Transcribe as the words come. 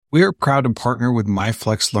We are proud to partner with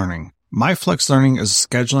MyFlex Learning. MyFlex Learning is a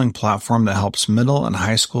scheduling platform that helps middle and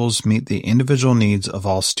high schools meet the individual needs of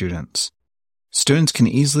all students. Students can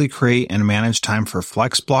easily create and manage time for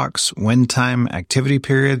flex blocks, win time, activity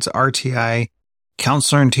periods, RTI,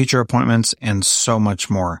 counselor and teacher appointments, and so much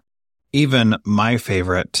more. Even my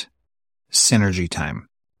favorite, Synergy Time.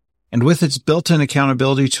 And with its built-in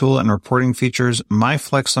accountability tool and reporting features,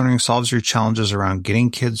 MyFlex Learning solves your challenges around getting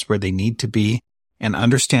kids where they need to be and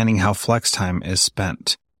understanding how flex time is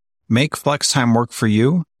spent. Make flex time work for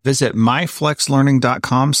you. Visit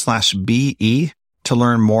myflexlearning.com/BE to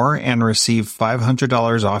learn more and receive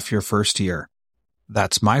 $500 off your first year.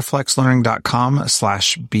 That's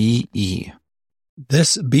myflexlearning.com/BE.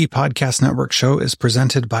 This B Podcast Network show is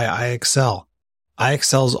presented by iExcel.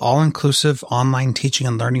 iExcel's all-inclusive online teaching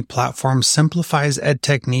and learning platform simplifies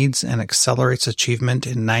edtech needs and accelerates achievement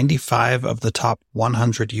in 95 of the top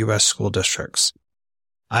 100 U.S. school districts.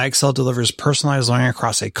 iExcel delivers personalized learning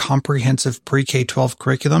across a comprehensive pre-K-12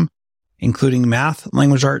 curriculum, including math,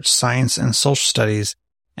 language arts, science, and social studies,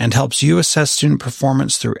 and helps you assess student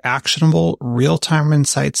performance through actionable, real-time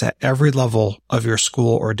insights at every level of your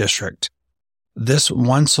school or district. This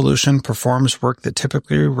one solution performs work that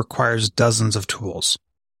typically requires dozens of tools.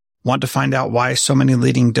 Want to find out why so many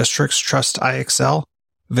leading districts trust iExcel?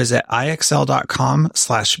 Visit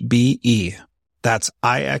iexcel.com/BE. That's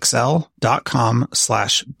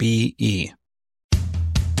iexcel.com/BE.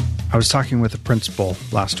 I was talking with a principal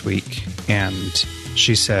last week, and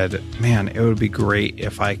she said, man, it would be great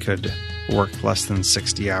if I could work less than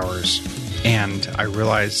 60 hours. And I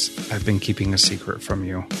realize I've been keeping a secret from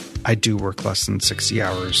you. I do work less than 60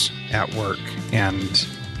 hours at work, and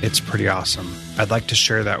it's pretty awesome. I'd like to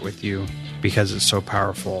share that with you because it's so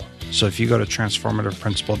powerful. So if you go to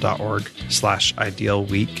transformativeprincipal.org/ideal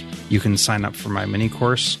week, you can sign up for my mini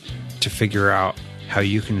course to figure out how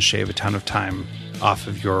you can shave a ton of time off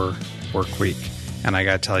of your work week. And I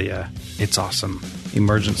got to tell you, it's awesome.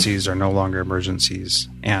 Emergencies are no longer emergencies.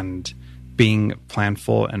 And being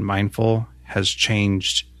planful and mindful has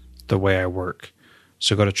changed the way I work.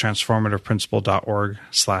 So go to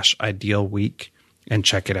transformativeprincipal.org/ideal week and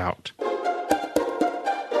check it out.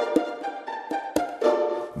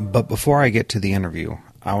 But before I get to the interview,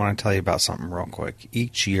 I want to tell you about something real quick.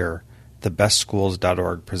 Each year,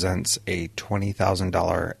 thebestschools.org presents a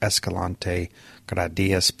 $20,000 Escalante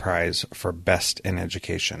Gradius Prize for Best in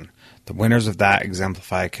Education. The winners of that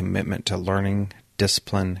exemplify a commitment to learning,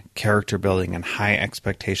 discipline, character building, and high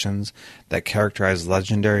expectations that characterize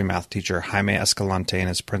legendary math teacher Jaime Escalante and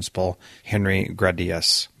his principal, Henry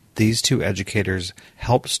Gradius. These two educators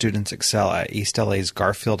helped students excel at East LA's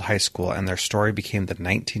Garfield High School, and their story became the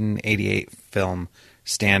 1988 film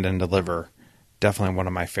Stand and Deliver. Definitely one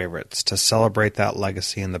of my favorites. To celebrate that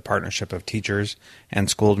legacy and the partnership of teachers and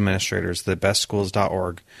school administrators,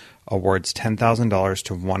 thebestschools.org awards $10,000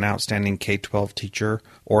 to one outstanding K-12 teacher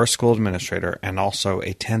or school administrator, and also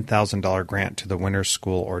a $10,000 grant to the winner's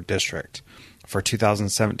school or district. For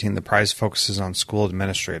 2017, the prize focuses on school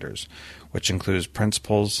administrators, which includes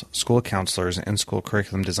principals, school counselors, in-school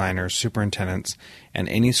curriculum designers, superintendents, and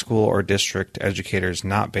any school or district educators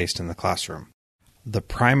not based in the classroom. The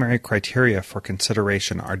primary criteria for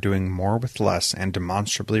consideration are doing more with less and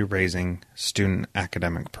demonstrably raising student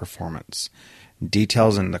academic performance.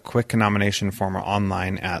 Details in the quick nomination form are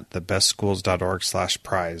online at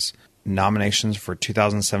thebestschools.org/prize. Nominations for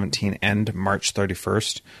 2017 end March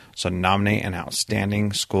 31st, so nominate an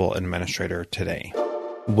outstanding school administrator today.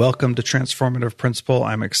 Welcome to Transformative Principal.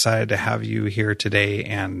 I'm excited to have you here today,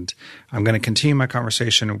 and I'm going to continue my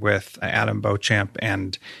conversation with Adam Beauchamp,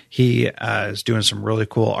 and he is doing some really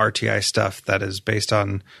cool RTI stuff that is based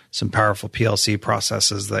on some powerful PLC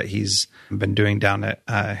processes that he's been doing down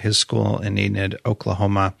at his school in Enid,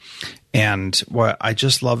 Oklahoma. And what I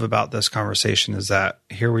just love about this conversation is that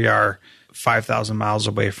here we are 5,000 miles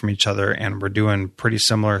away from each other, and we're doing pretty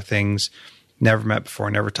similar things. Never met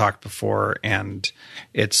before, never talked before. And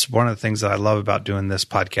it's one of the things that I love about doing this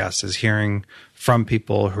podcast is hearing from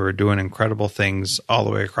people who are doing incredible things all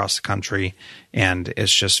the way across the country. And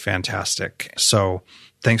it's just fantastic. So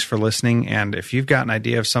thanks for listening. And if you've got an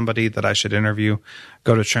idea of somebody that I should interview,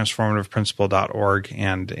 go to transformativeprincipal.org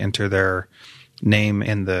and enter their name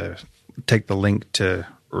take the link to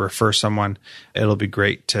refer someone. It'll be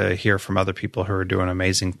great to hear from other people who are doing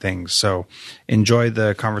amazing things. So enjoy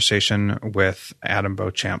the conversation with Adam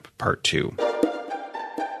Beauchamp, part 2.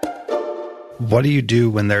 What do you do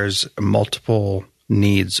when there's multiple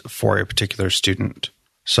needs for a particular student?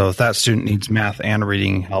 So if that student needs math and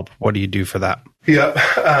reading help, what do you do for that? Yeah,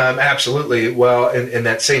 absolutely. Well, and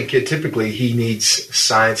that same kid, typically he needs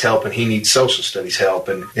science help and he needs social studies help.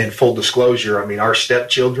 And in full disclosure, I mean, our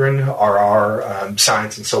stepchildren are our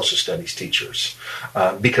science and social studies teachers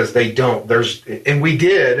because they don't. And we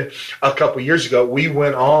did a couple years ago, we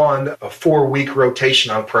went on a 4-week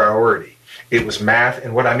rotation on priority. It was math,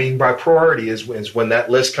 and what I mean by priority is when that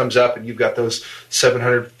list comes up and you've got those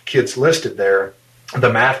 700 kids listed there,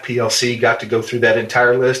 the math PLC got to go through that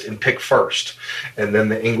entire list and pick first. And then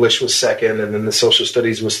the English was second, and then the social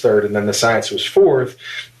studies was third, and then the science was fourth.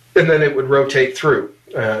 And then it would rotate through.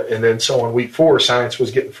 And then so on week 4, science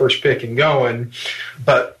was getting first pick and going.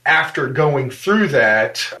 But after going through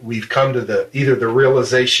that, we've come to either the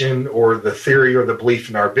realization or the theory or the belief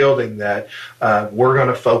in our building that we're going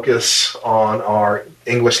to focus on our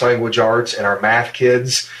English language arts and our math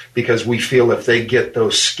kids, because we feel if they get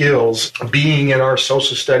those skills being in our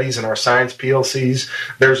social studies and our science PLCs,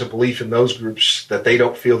 there's a belief in those groups that they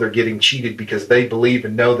don't feel they're getting cheated, because they believe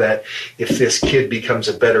and know that if this kid becomes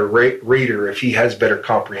a better reader, if he has better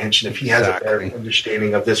comprehension, if he has a better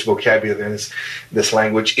understanding of this vocabulary and this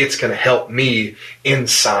language, it's going to help me in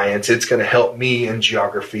science, it's going to help me in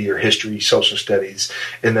geography or history, social studies,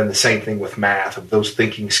 and then the same thing with math, of those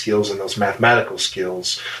thinking skills and those mathematical skills.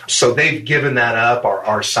 So they've given that up,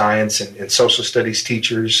 our science and social studies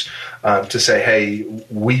teachers, to say, hey,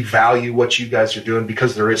 we value what you guys are doing,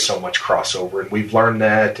 because there is so much crossover, and we've learned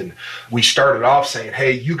that. And we started off saying,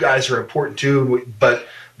 hey, you guys are important too, but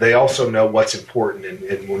they also know what's important.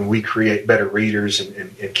 And when we create better readers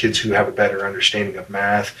and kids who have a better understanding of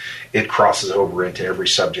math, it crosses over into every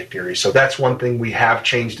subject area. So that's one thing we have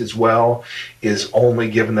changed as well, is only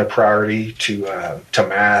giving the priority to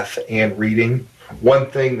math and reading. One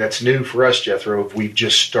thing that's new for us, Jethro, we've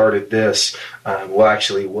just started this.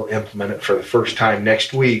 We'll implement it for the first time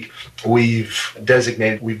next week. We've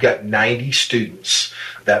got 90 students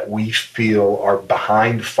that we feel are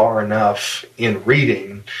behind far enough in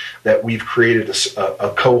reading that we've created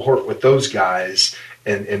a cohort with those guys.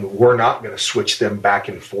 And we're not going to switch them back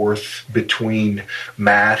and forth between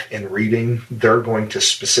math and reading. They're going to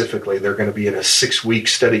be in a 6-week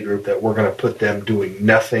study group that we're going to put them doing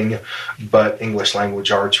nothing but English language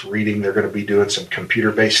arts reading. They're going to be doing some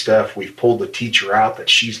computer-based stuff. We've pulled the teacher out that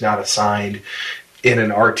she's not assigned in an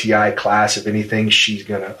RTI class. If anything, she's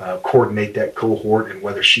going to coordinate that cohort, and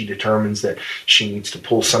whether she determines that she needs to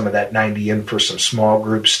pull some of that 90 in for some small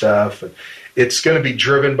group stuff. It's going to be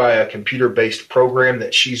driven by a computer-based program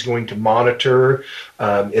that she's going to monitor,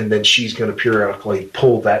 and then she's going to periodically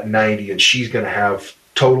pull that 90, and she's going to have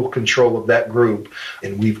total control of that group.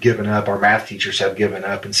 And we've given up, our math teachers have given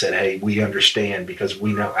up and said, hey, we understand, because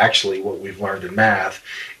we know actually what we've learned in math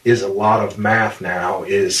is a lot of math now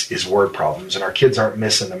is word problems, and our kids aren't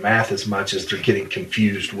missing the math as much as they're getting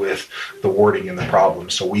confused with the wording in the problem.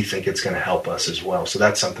 So we think it's going to help us as well. So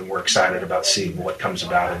that's something we're excited about, seeing what comes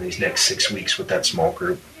about in these next 6 weeks with that small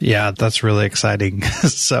group. Yeah, that's really exciting.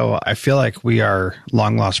 So I feel like we are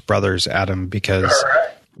long lost brothers, Adam, because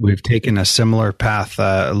we've taken a similar path.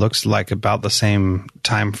 It looks like about the same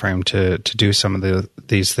time frame to do some of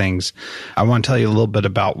these things. I want to tell you a little bit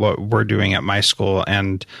about what we're doing at my school,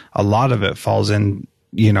 and a lot of it falls in,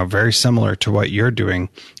 very similar to what you're doing.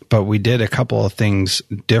 But we did a couple of things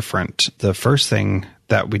different. The first thing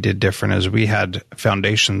that we did different is we had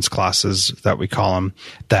foundations classes, that we call them,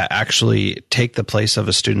 that actually take the place of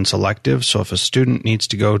a student's elective. So if a student needs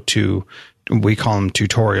to go to, we call them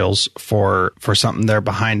tutorials for something they're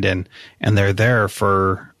behind in, and they're there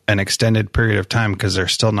for an extended period of time because they're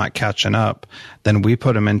still not catching up, then we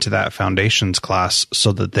put them into that foundations class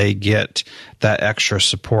so that they get that extra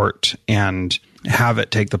support and have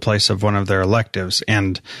it take the place of one of their electives.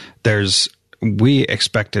 And we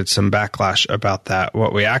expected some backlash about that.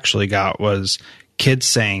 What we actually got was kids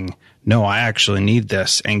saying, no, I actually need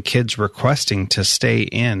this, and kids requesting to stay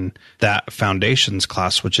in that foundations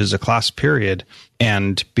class, which is a class period,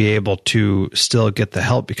 and be able to still get the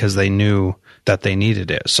help because they knew that they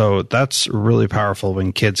needed it. So that's really powerful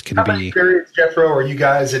when kids can be... How many periods, Jethro, are you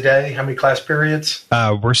guys a day? How many class periods?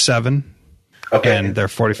 We're 7, okay, and they're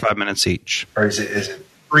 45 minutes each. Or is it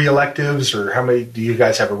 3 electives, or how many do you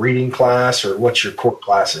guys have a reading class, or what's your core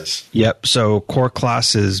classes? Yep, so core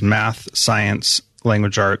class is math, science,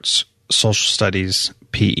 language arts, social studies,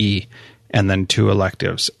 PE, and then 2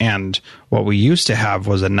 electives. And what we used to have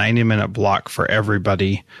was a 90-minute block for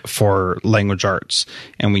everybody for language arts.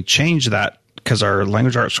 And we changed that because our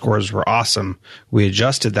language arts scores were awesome. We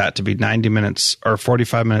adjusted that to be 90 minutes or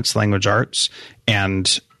 45 minutes language arts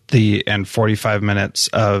and and 45 minutes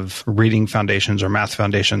of reading foundations or math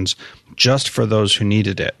foundations just for those who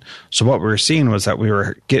needed it. So what we were seeing was that we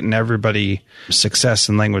were getting everybody success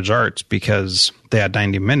in language arts because they had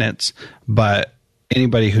 90 minutes, but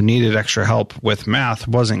anybody who needed extra help with math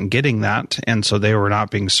wasn't getting that, and so they were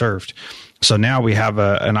not being served. So now we have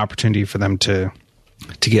an opportunity for them to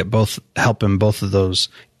get both help in both of those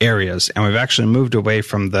areas. And we've actually moved away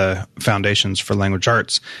from the foundations for language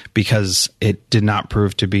arts because it did not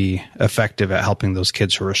prove to be effective at helping those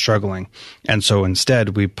kids who were struggling. And so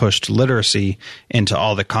instead, we pushed literacy into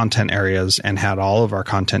all the content areas and had all of our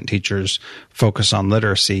content teachers focus on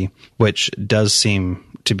literacy, which does seem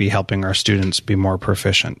to be helping our students be more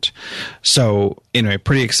proficient. So anyway,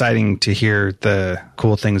 pretty exciting to hear the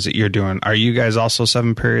cool things that you're doing. Are you guys also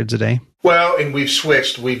 7 periods a day? Well, and we've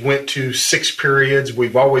switched. We've went to 6 periods.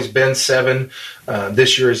 We've always been 7.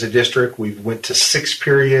 This year as a district, we went to 6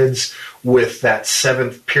 periods. With that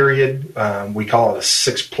 7th period, we call it a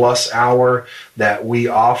 6+ hour that we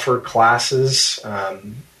offer classes.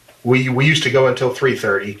 We used to go until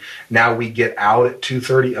 3:30. Now we get out at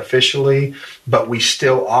 2:30 officially, but we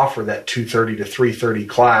still offer that 2:30 to 3:30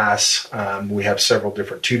 class. We have several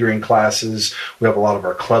different tutoring classes. We have a lot of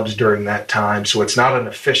our clubs during that time. So it's not an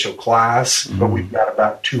official class, but we've got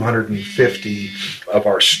about 250 of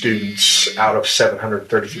our students out of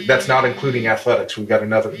 733. That's not including athletics. We've got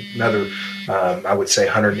another I would say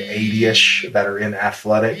 180-ish that are in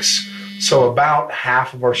athletics. So about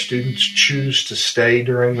half of our students choose to stay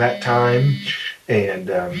during that time, and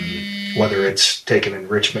whether it's take an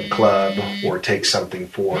enrichment club or take something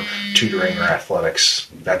for tutoring or athletics,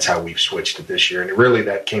 that's how we've switched it this year. And really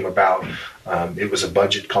that came about, it was a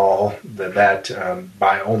budget call that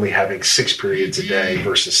by only having 6 periods a day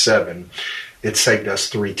versus 7, it saved us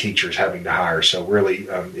 3 teachers having to hire. So really,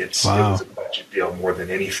 it was a budget deal more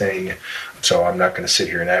than anything. So I'm not going to sit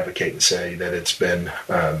here and advocate and say that it's been,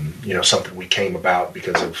 something we came about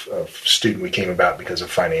because we came about because of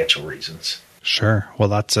financial reasons. Sure. Well,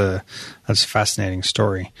 that's a fascinating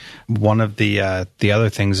story. One of the other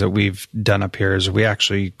things that we've done up here is we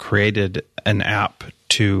actually created an app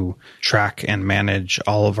to track and manage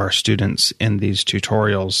all of our students in these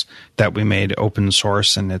tutorials that we made open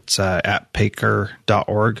source, and it's at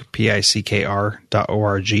pickr.org,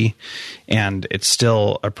 pickr.org. And it's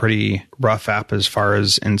still a pretty rough app as far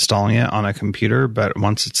as installing it on a computer, but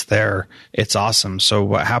once it's there, it's awesome. So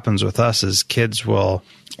what happens with us is kids will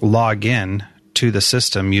log in to the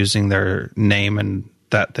system using their name and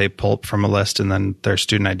that they pull up from a list and then their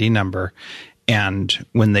student ID number. And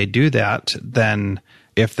when they do that, then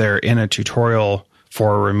if they're in a tutorial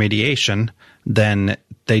for remediation, then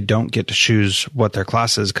they don't get to choose what their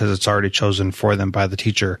class is because it's already chosen for them by the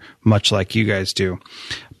teacher, much like you guys do.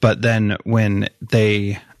 But then when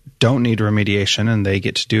they don't need remediation and they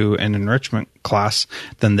get to do an enrichment class,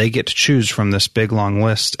 then they get to choose from this big long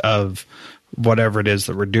list of whatever it is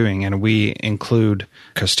that we're doing. And we include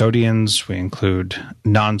custodians, we include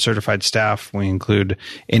non-certified staff, we include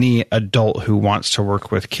any adult who wants to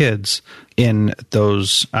work with kids in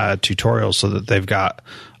those tutorials so that they've got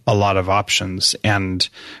a lot of options. And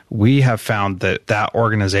we have found that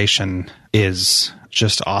organization is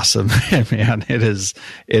just awesome. Man, it is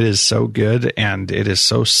so good, and it is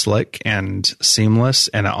so slick and seamless,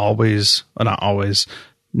 and it always, well, not always,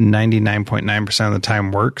 99.9% of the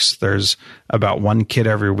time works. There's about one kid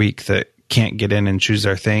every week that can't get in and choose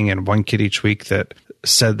their thing, and one kid each week that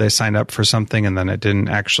said they signed up for something and then it didn't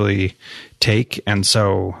actually take. And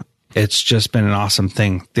so it's just been an awesome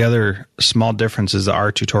thing. The other small difference is that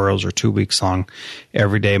our tutorials are 2 weeks long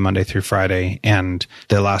every day, Monday through Friday, and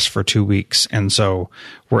they last for 2 weeks. And so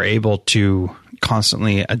we're able to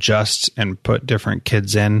constantly adjust and put different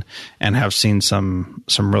kids in, and have seen some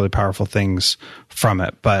really powerful things from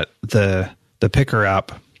it. But the Picker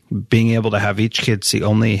app, being able to have each kid see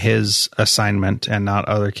only his assignment and not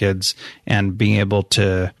other kids, and being able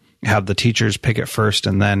to have the teachers pick it first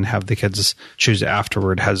and then have the kids choose it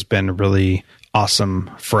afterward, has been really awesome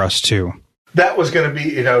for us too. That was going to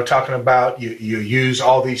be, talking about you use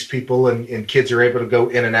all these people and kids are able to go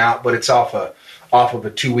in and out, but it's off of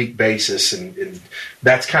a 2-week basis. And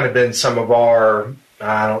that's kind of been some of our,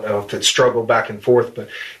 I don't know if it's struggle back and forth, but,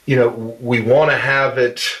 we want to have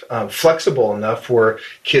it flexible enough where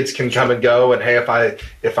kids can come and go. And, hey,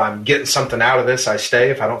 if I'm getting something out of this, I stay.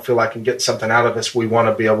 If I don't feel like I can get something out of this, we want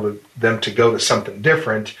to be able them to go to something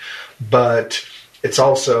different. But it's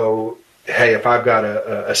also, hey, if I've got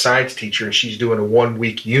a science teacher and she's doing a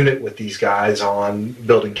 1-week unit with these guys on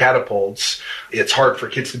building catapults, it's hard for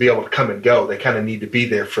kids to be able to come and go. They kind of need to be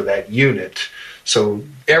there for that unit. So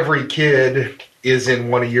every kid is in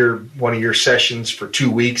one of your sessions for 2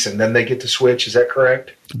 weeks, and then they get to switch. Is that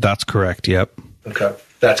correct? That's correct. Yep. Okay.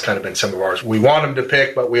 That's kind of been some of ours. We want them to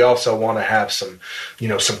pick, but we also want to have some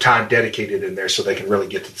time dedicated in there so they can really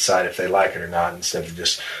get to decide if they like it or not instead of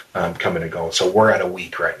just coming and going. So we're at a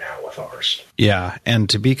week right now with ours. Yeah. And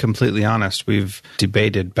to be completely honest, we've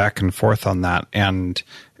debated back and forth on that. And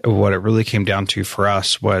what it really came down to for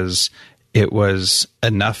us was it was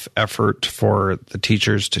enough effort for the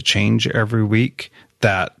teachers to change every week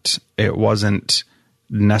that it wasn't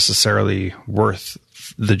necessarily worth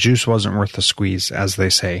the juice wasn't worth the squeeze, as they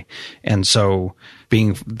say. And so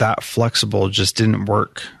being that flexible just didn't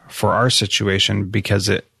work for our situation because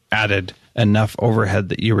it added enough overhead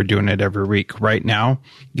that you were doing it every week. Right now,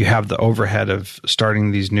 you have the overhead of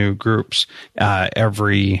starting these new groups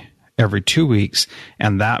every 2 weeks,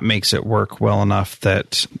 and that makes it work well enough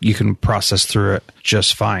that you can process through it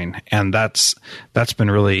just fine. And that's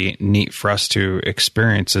been really neat for us to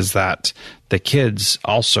experience, is that the kids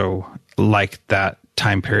also like that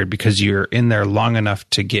time period because you're in there long enough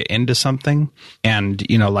to get into something. And,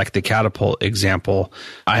 like the catapult example,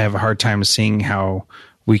 I have a hard time seeing how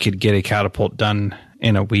we could get a catapult done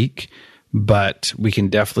in a week, but we can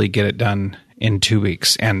definitely get it done in 2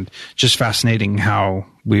 weeks. And just fascinating how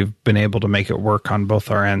we've been able to make it work on both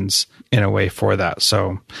our ends in a way for that.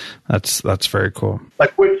 So that's very cool.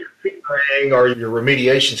 Like with your figuring or your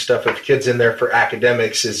remediation stuff, if kids in there for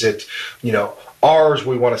academics, is it, ours,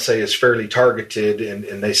 we want to say, is fairly targeted,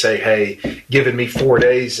 and they say, hey, giving me 4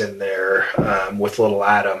 days in there with little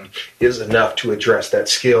Adam is enough to address that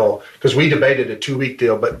skill. Because we debated a 2-week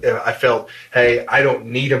deal, but I felt, hey, I don't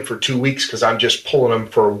need them for 2 weeks because I'm just pulling them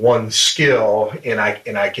for one skill, and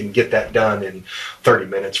I can get that done in 30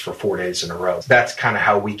 minutes for 4 days in a row. That's kind of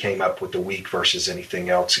how we came up with the week versus anything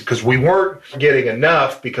else, because we weren't getting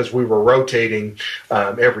enough because we were rotating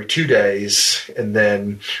every 2 days, and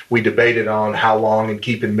then we debated on how long and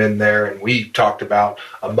keeping them in there, and we talked about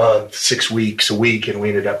a month, 6 weeks, a week, and we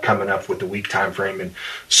ended up coming up with the week time frame. And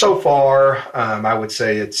so far, I would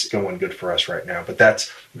say it's going good for us right now. But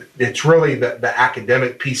it's really the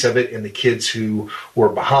academic piece of it, and the kids who were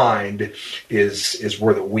behind is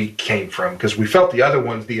where the week came from, because we felt the other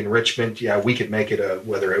ones, the enrichment, we could make it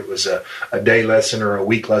whether it was a day lesson or a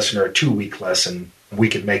week lesson or a 2-week lesson, we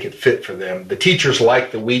could make it fit for them. The teachers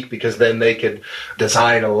liked the week because then they could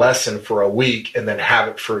design a lesson for a week and then have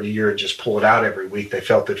it for a year and just pull it out every week. They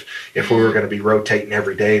felt that if we were going to be rotating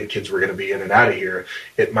every day and kids were going to be in and out of here,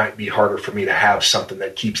 it might be harder for me to have something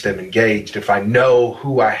that keeps them engaged. If I know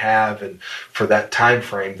who I have and for that time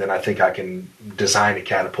frame, then I think I can design a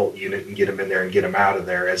catapult unit and get them in there and get them out of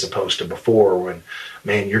there, as opposed to before when,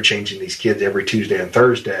 man, you're changing these kids every Tuesday and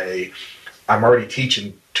Thursday. I'm already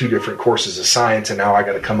teaching 2 different courses of science, and now I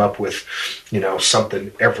got to come up with,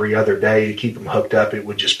 something every other day to keep them hooked up. It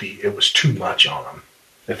was too much on them,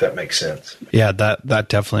 if that makes sense. Yeah, that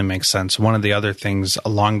definitely makes sense. One of the other things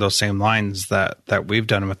along those same lines that we've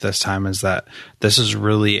done with this time is that this is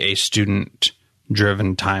really a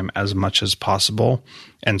student-driven time as much as possible.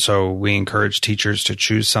 And so we encourage teachers to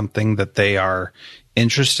choose something that they are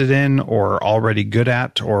interested in or already good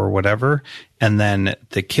at or whatever. And then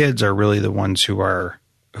the kids are really the ones who are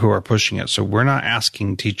pushing it. So we're not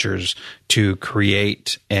asking teachers to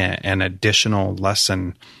create an additional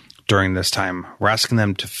lesson during this time. We're asking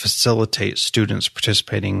them to facilitate students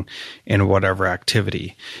participating in whatever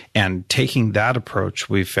activity. And taking that approach,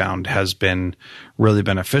 we've found, has been really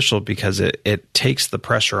beneficial because it takes the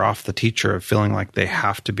pressure off the teacher of feeling like they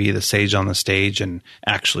have to be the sage on the stage and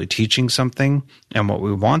actually teaching something. And what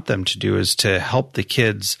we want them to do is to help the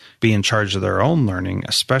kids be in charge of their own learning,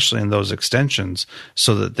 especially in those extensions,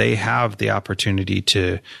 so that they have the opportunity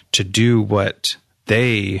to do what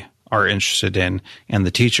they are interested in, and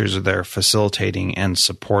the teachers are there facilitating and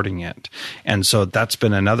supporting it. And so that's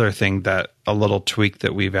been another thing, that a little tweak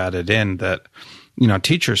that we've added in, that,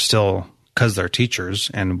 teachers still, because they're teachers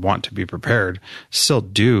and want to be prepared, still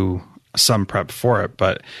do some prep for it,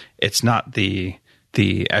 but it's not the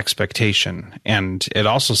expectation. And it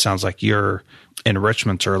also sounds like your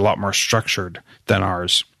enrichments are a lot more structured than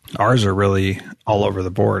ours. Ours are really all over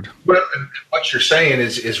the board. Well, what you're saying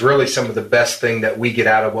is really some of the best thing that we get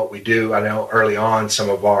out of what we do. I know early on some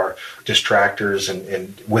of our distractors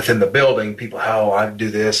and within the building, people, I do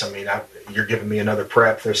this. I mean, you're giving me another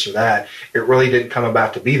prep, this or that. It really didn't come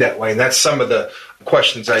about to be that way. And that's some of the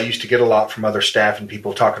questions I used to get a lot from other staff and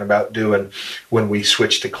people talking about doing when we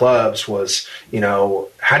switched to clubs was,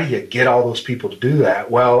 how do you get all those people to do that?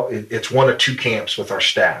 Well, it's one of two camps with our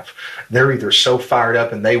staff. They're either so fired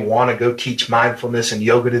up and they want to go teach mindfulness and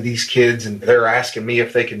yoga to these kids and they're asking me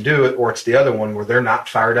if they can do it, or it's the other one where they're not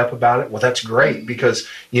fired up about it. Well, that's great because,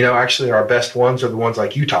 actually our best ones are the ones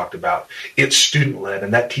like you talked about. It's student-led,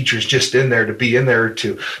 and that teacher's just in there to be in there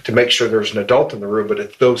to make sure there's an adult in the room. But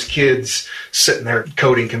it's those kids sitting there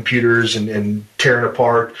coding computers and tearing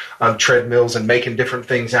apart treadmills and making different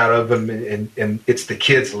things out of them, and it's the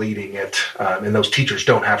kids leading it, and those teachers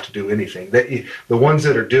don't have to do anything. The ones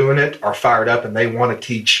that are doing it are fired up, and they want to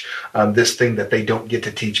teach this thing that they don't get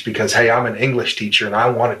to teach because, hey, I'm an English teacher, and I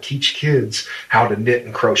want to teach kids how to knit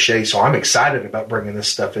and crochet, so I'm excited about bringing this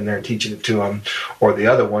stuff in there and teaching it to them. Or the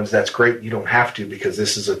other ones, that's great, you don't have to because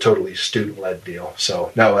this is a totally student-led deal.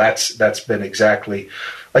 So, no, that's been exactly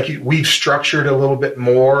like we've structured a little bit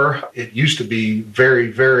more. It used to be very,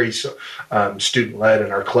 very student-led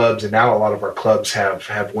in our clubs, and now a lot of our clubs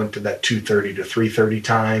have went to that 2:30 to 3:30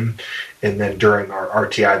 time. And then during our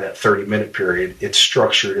RTI, that 30-minute period, it's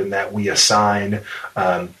structured in that we assign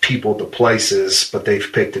people to places, but they've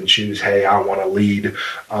picked and choose, hey, I want to lead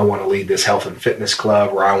this health and fitness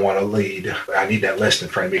club, or I need that list in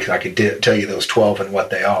front of me because I could tell you those 12 and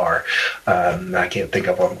what they are. I can't think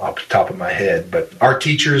of them off the top of my head, but our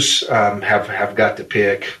teachers have got to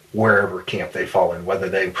pick wherever camp they fall in, whether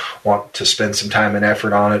they want to spend some time and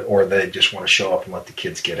effort on it or they just want to show up and let the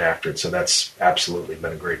kids get after it. So that's absolutely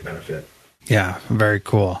been a great benefit. Yeah, very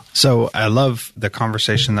cool. So I love the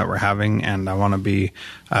conversation that we're having, and I want to be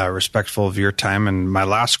respectful of your time. And my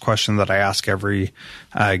last question that I ask every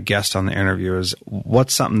guest on the interview is,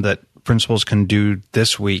 what's something that principals can do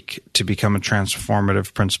this week to become a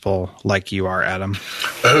transformative principal like you are, Adam?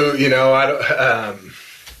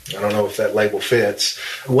 I don't know if that label fits.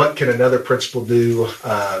 What can another principal do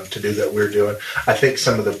to do that we're doing? I think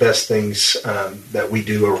some of the best things that we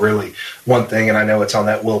do are really one thing, and I know it's on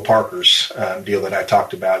that Will Parker's deal that I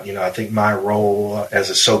talked about. I think my role as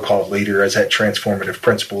a so-called leader, as that transformative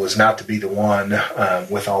principal, is not to be the one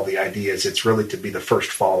with all the ideas. It's really to be the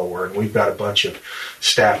first follower. And we've got a bunch of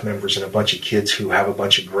staff members and a bunch of kids who have a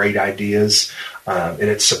bunch of great ideas, and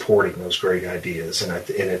it's supporting those great ideas, and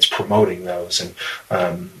it's promoting those. And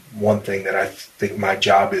one thing that I think my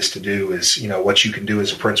job is to do is, what you can do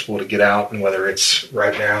as a principal to get out, and whether it's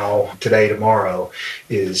right now, today, tomorrow,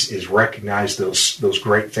 is recognize those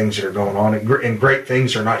great things that are going on. And great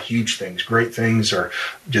things are not huge things. Great things are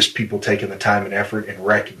just people taking the time and effort and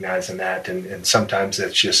recognizing that. And sometimes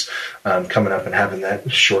that's just coming up and having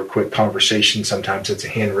that short, quick conversation. Sometimes it's a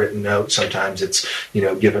handwritten note. Sometimes it's,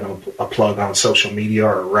 giving them a plug on social media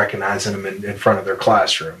or recognizing them in front of their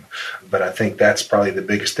classroom. But I think that's probably the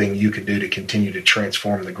biggest thing you can do to continue to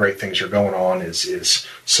transform the great things that are going on is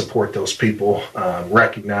support those people,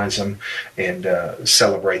 recognize them, and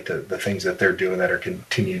celebrate the things that they're doing that are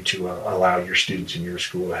continue to allow your students in your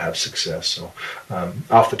school to have success. So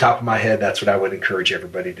off the top of my head, that's what I would encourage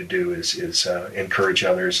everybody to do is encourage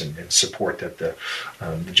others and support that the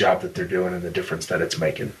job that they're doing and the difference that it's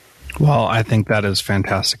making. Well, I think that is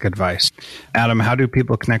fantastic advice. Adam, how do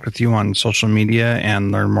people connect with you on social media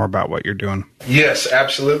and learn more about what you're doing? Yes,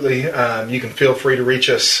 absolutely. You can feel free to reach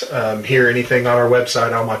us, hear anything on our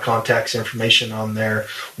website, all my contacts information on there.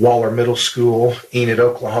 Waller Middle School, Enid,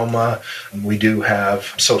 Oklahoma. We do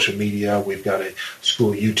have social media. We've got a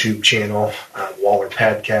school YouTube channel, Waller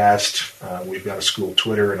Podcast. We've got a school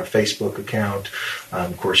Twitter and a Facebook account.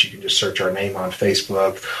 Of course, you can just search our name on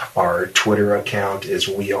Facebook. Our Twitter account is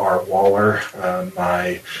We Are Waller.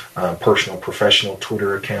 My personal professional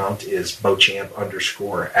Twitter account is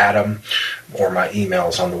Beauchamp_Adam, or my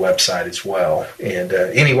emails on the website as well. And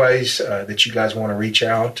anyways that you guys want to reach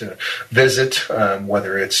out, visit,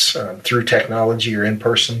 whether it's through technology or in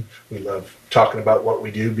person. We love talking about what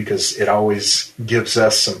we do because it always gives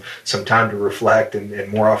us some time to reflect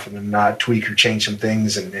and more often than not tweak or change some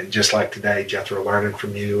things. And just like today, Jethro, learning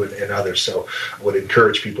from you and others. So I would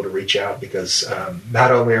encourage people to reach out because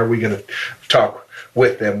not only are we going to talk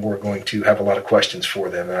with them, we're going to have a lot of questions for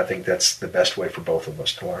them. And I think that's the best way for both of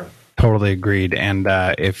us to learn. Totally agreed. And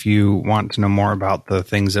if you want to know more about the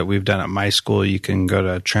things that we've done at my school, you can go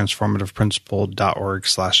to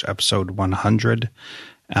transformativeprincipal.org/episode 100.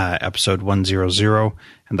 Episode 100,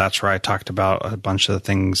 and that's where I talked about a bunch of the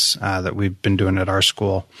things that we've been doing at our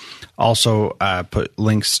school. Also, put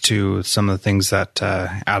links to some of the things that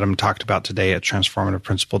Adam talked about today at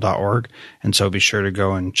transformativeprincipal.org, and so be sure to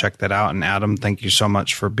go and check that out. And Adam, thank you so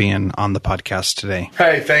much for being on the podcast today.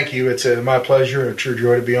 Hey, thank you. It's my pleasure and a true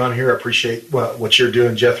joy to be on here. I appreciate what you're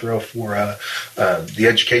doing, Jethro, for the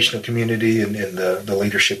educational community and the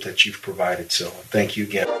leadership that you've provided. So thank you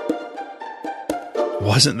again.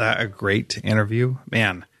 Wasn't that a great interview?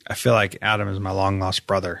 Man, I feel like Adam is my long-lost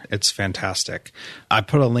brother. It's fantastic. I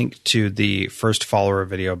put a link to the first follower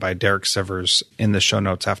video by Derek Sivers in the show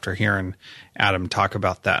notes after hearing Adam talk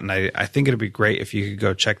about that. And I think it'd be great if you could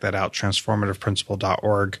go check that out,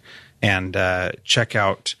 transformativeprincipal.org, and check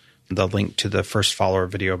out the link to the first follower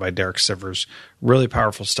video by Derek Sivers. Really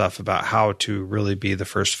powerful stuff about how to really be the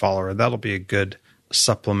first follower. That'll be a good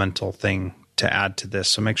supplemental thing to add to this.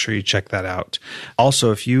 So make sure you check that out.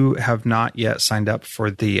 Also, if you have not yet signed up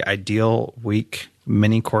for the Ideal Week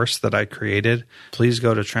mini course that I created, please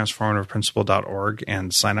go to transformativeprincipal.org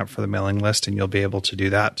and sign up for the mailing list, and you'll be able to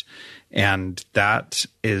do that. And that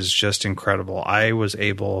is just incredible. I was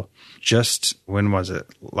able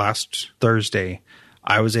last Thursday,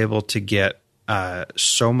 I was able to get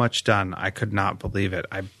so much done. I could not believe it.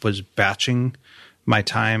 I was batching my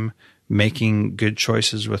time, making good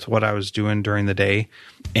choices with what I was doing during the day,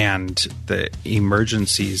 and the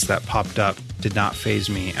emergencies that popped up did not faze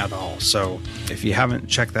me at all. So if you haven't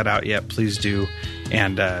checked that out yet, please do.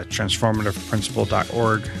 And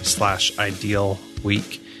transformativeprincipal.org/ideal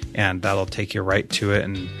week, and that'll take you right to it.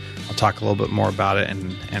 And I'll talk a little bit more about it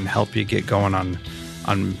and help you get going on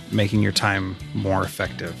making your time more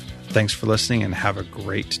effective. Thanks for listening and have a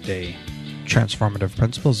great day. Transformative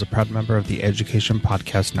Principal is a proud member of the Education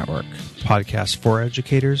Podcast Network. Podcasts for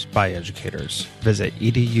educators by educators. Visit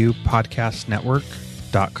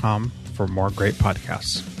edupodcastnetwork.com for more great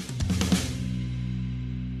podcasts.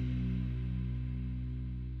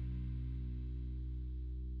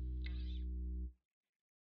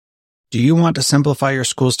 Do you want to simplify your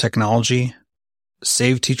school's technology,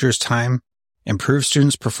 save teachers time, improve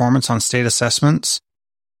students' performance on state assessments?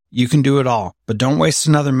 You can do it all, but don't waste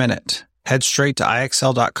another minute. Head straight to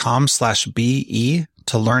ixl.com/BE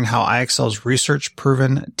to learn how IXL's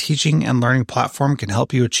research-proven teaching and learning platform can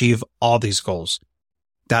help you achieve all these goals.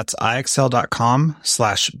 That's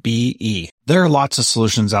ixl.com/BE. There are lots of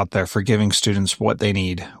solutions out there for giving students what they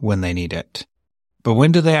need when they need it. But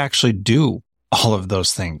when do they actually do all of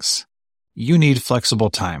those things? You need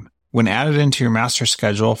flexible time. When added into your master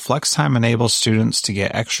schedule, Flex Time enables students to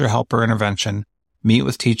get extra help or intervention, meet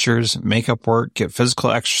with teachers, make up work, get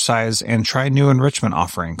physical exercise, and try new enrichment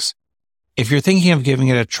offerings. If you're thinking of giving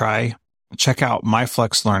it a try, check out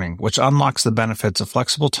MyFlex Learning, which unlocks the benefits of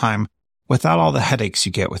flexible time without all the headaches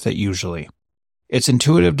you get with it usually. Its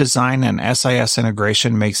intuitive design and SIS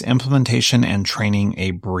integration makes implementation and training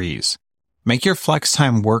a breeze. Make your flex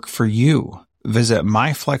time work for you. Visit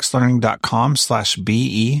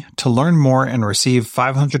myflexlearning.com/BE to learn more and receive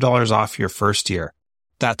 $500 off your first year.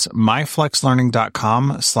 That's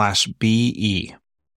myflexlearning.com/BE.